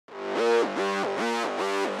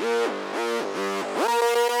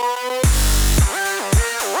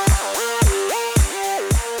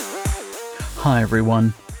Hi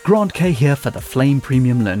everyone, Grant K here for the Flame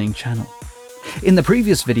Premium Learning channel. In the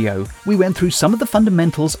previous video, we went through some of the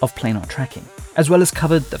fundamentals of planar tracking, as well as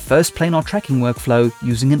covered the first planar tracking workflow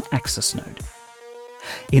using an axis node.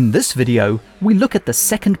 In this video, we look at the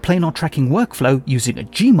second planar tracking workflow using a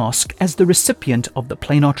Gmask as the recipient of the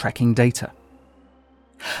planar tracking data.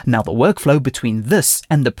 Now the workflow between this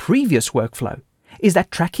and the previous workflow is that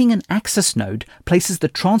tracking an axis node places the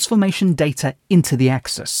transformation data into the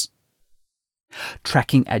axis.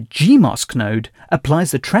 Tracking a Gmask node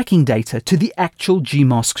applies the tracking data to the actual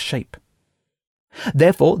Gmask shape.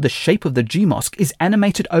 Therefore, the shape of the Gmask is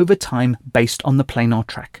animated over time based on the planar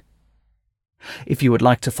track. If you would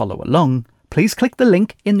like to follow along, please click the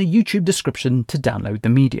link in the YouTube description to download the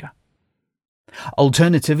media.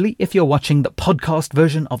 Alternatively, if you're watching the podcast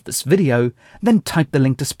version of this video, then type the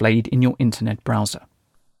link displayed in your internet browser.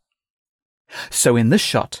 So in this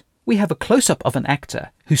shot, we have a close-up of an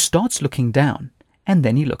actor who starts looking down, and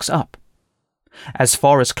then he looks up. As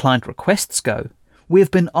far as client requests go, we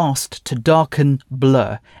have been asked to darken,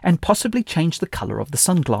 blur, and possibly change the color of the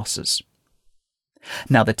sunglasses.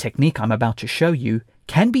 Now the technique I'm about to show you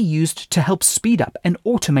can be used to help speed up and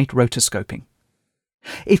automate rotoscoping.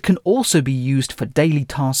 It can also be used for daily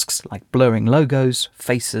tasks like blurring logos,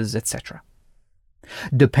 faces, etc.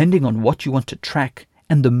 Depending on what you want to track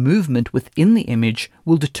and the movement within the image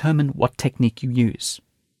will determine what technique you use.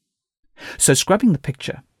 So scrubbing the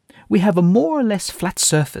picture, we have a more or less flat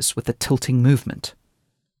surface with a tilting movement.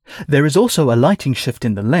 There is also a lighting shift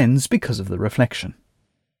in the lens because of the reflection.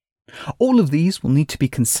 All of these will need to be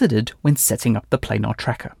considered when setting up the planar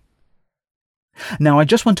tracker. Now I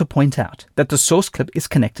just want to point out that the source clip is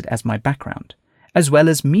connected as my background, as well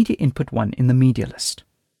as media input 1 in the media list.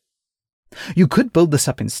 You could build this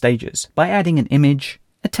up in stages by adding an image,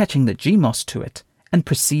 attaching the Gmask to it, and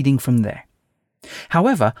proceeding from there.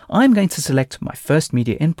 However, I'm going to select my first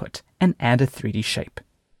media input and add a 3D shape.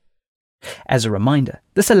 As a reminder,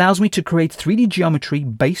 this allows me to create 3D geometry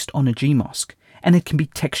based on a Gmask, and it can be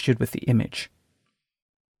textured with the image.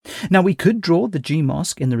 Now we could draw the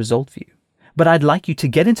Gmask in the result view, but I'd like you to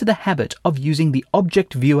get into the habit of using the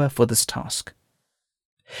object viewer for this task.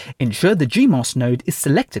 Ensure the Gmask node is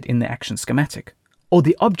selected in the action schematic, or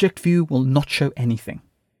the object view will not show anything.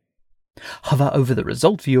 Hover over the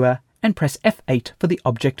result viewer and press F8 for the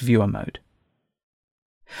object viewer mode.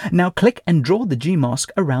 Now click and draw the Gmask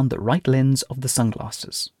around the right lens of the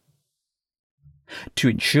sunglasses. To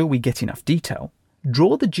ensure we get enough detail,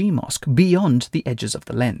 draw the Gmask beyond the edges of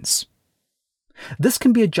the lens. This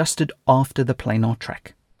can be adjusted after the planar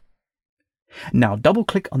track. Now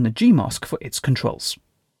double-click on the Gmask for its controls.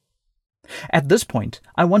 At this point,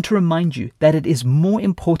 I want to remind you that it is more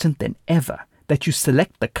important than ever that you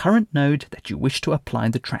select the current node that you wish to apply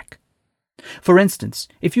the track. For instance,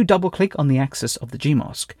 if you double-click on the axis of the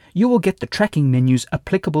Gmask, you will get the tracking menus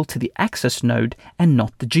applicable to the axis node and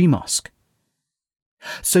not the Gmask.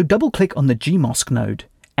 So double-click on the Gmask node,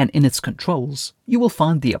 and in its controls, you will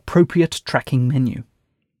find the appropriate tracking menu.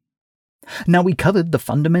 Now we covered the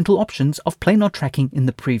fundamental options of planar tracking in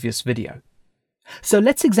the previous video. So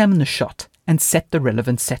let's examine the shot and set the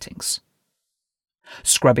relevant settings.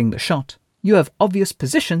 Scrubbing the shot, you have obvious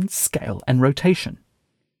position, scale, and rotation.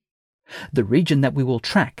 The region that we will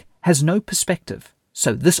track has no perspective,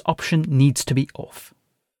 so this option needs to be off.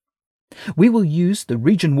 We will use the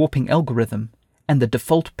region warping algorithm and the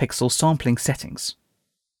default pixel sampling settings.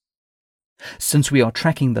 Since we are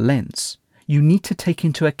tracking the lens, you need to take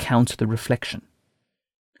into account the reflection.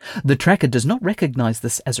 The tracker does not recognize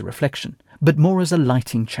this as a reflection, but more as a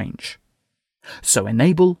lighting change. So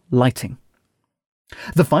enable lighting.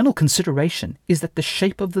 The final consideration is that the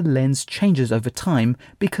shape of the lens changes over time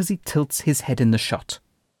because he tilts his head in the shot.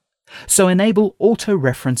 So enable auto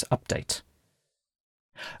reference update.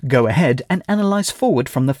 Go ahead and analyze forward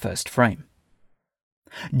from the first frame.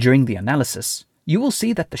 During the analysis, you will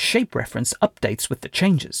see that the shape reference updates with the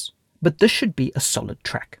changes, but this should be a solid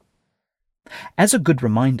track. As a good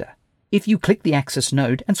reminder, if you click the axis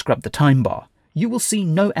node and scrub the time bar, you will see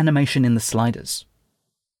no animation in the sliders.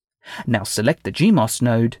 Now select the Gmask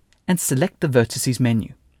node and select the vertices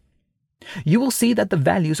menu. You will see that the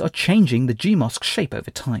values are changing the Gmask shape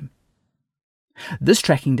over time. This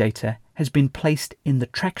tracking data has been placed in the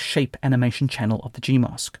Track Shape animation channel of the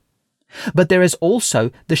Gmask. But there is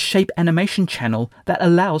also the Shape animation channel that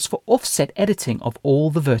allows for offset editing of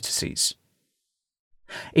all the vertices.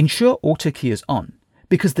 Ensure Auto Key is on,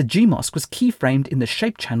 because the Gmask was keyframed in the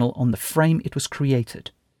Shape channel on the frame it was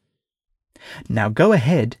created. Now go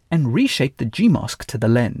ahead and reshape the Gmask to the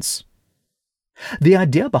lens. The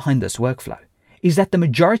idea behind this workflow is that the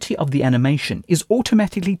majority of the animation is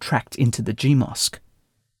automatically tracked into the Gmask.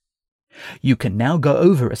 You can now go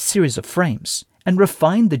over a series of frames and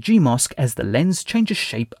refine the Gmask as the lens changes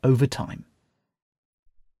shape over time.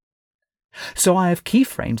 So I have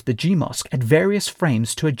keyframed the Gmask at various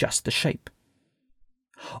frames to adjust the shape.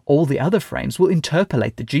 All the other frames will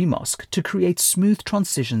interpolate the Gmask to create smooth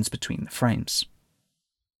transitions between the frames.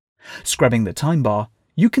 Scrubbing the time bar,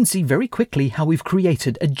 you can see very quickly how we've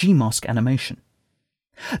created a Gmask animation.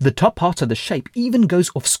 The top part of the shape even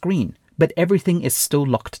goes off screen, but everything is still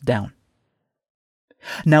locked down.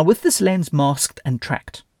 Now with this lens masked and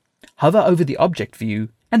tracked, hover over the object view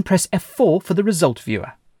and press F4 for the result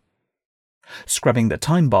viewer. Scrubbing the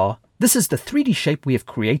time bar, this is the 3D shape we have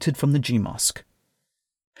created from the Gmask.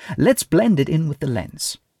 Let's blend it in with the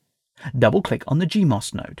lens. Double-click on the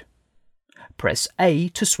Gmask node. Press A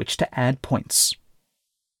to switch to Add Points.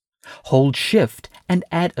 Hold Shift and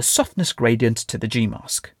add a softness gradient to the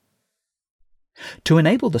Gmask. To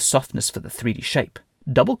enable the softness for the 3D shape,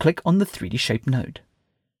 double-click on the 3D shape node.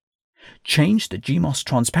 Change the Gmask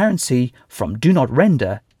transparency from Do Not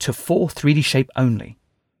Render to For 3D Shape Only.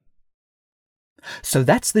 So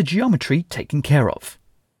that's the geometry taken care of.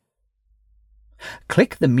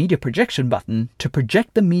 Click the Media Projection button to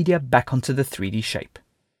project the media back onto the 3D shape.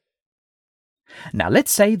 Now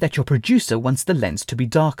let's say that your producer wants the lens to be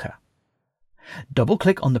darker.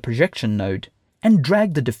 Double-click on the projection node and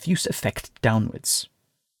drag the diffuse effect downwards.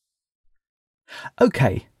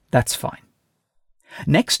 OK, that's fine.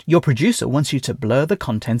 Next, your producer wants you to blur the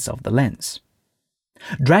contents of the lens.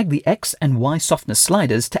 Drag the X and Y softness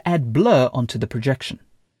sliders to add blur onto the projection.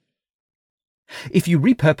 If you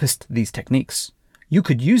repurposed these techniques, you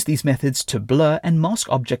could use these methods to blur and mask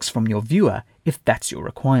objects from your viewer if that's your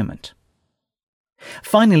requirement.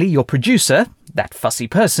 Finally, your producer, that fussy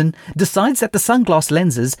person, decides that the sunglass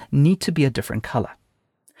lenses need to be a different color.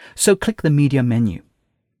 So click the Media menu.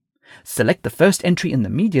 Select the first entry in the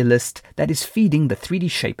media list that is feeding the 3D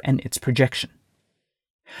shape and its projection.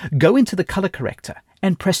 Go into the color corrector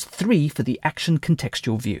and press 3 for the action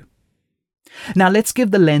contextual view. Now let's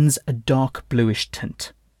give the lens a dark bluish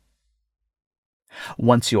tint.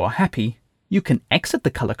 Once you are happy, you can exit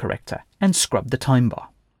the color corrector and scrub the time bar.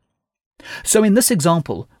 So in this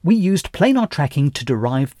example, we used planar tracking to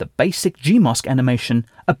derive the basic Gmask animation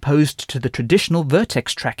opposed to the traditional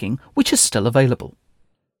vertex tracking, which is still available.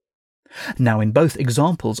 Now in both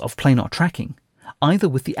examples of planar tracking, either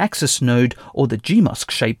with the axis node or the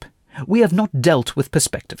Gmask shape, we have not dealt with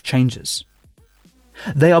perspective changes.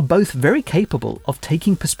 They are both very capable of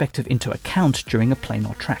taking perspective into account during a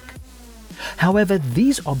planar track. However,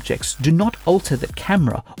 these objects do not alter the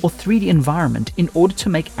camera or 3D environment in order to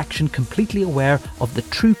make action completely aware of the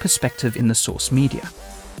true perspective in the source media.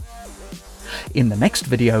 In the next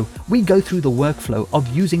video, we go through the workflow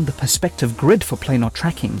of using the perspective grid for planar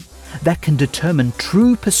tracking that can determine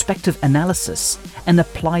true perspective analysis and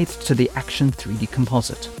apply it to the action 3D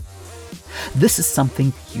composite. This is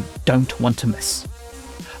something you don't want to miss.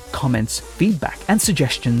 Comments, feedback, and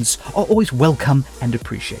suggestions are always welcome and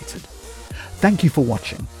appreciated. Thank you for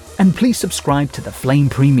watching, and please subscribe to the Flame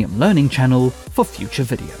Premium Learning channel for future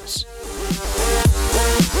videos.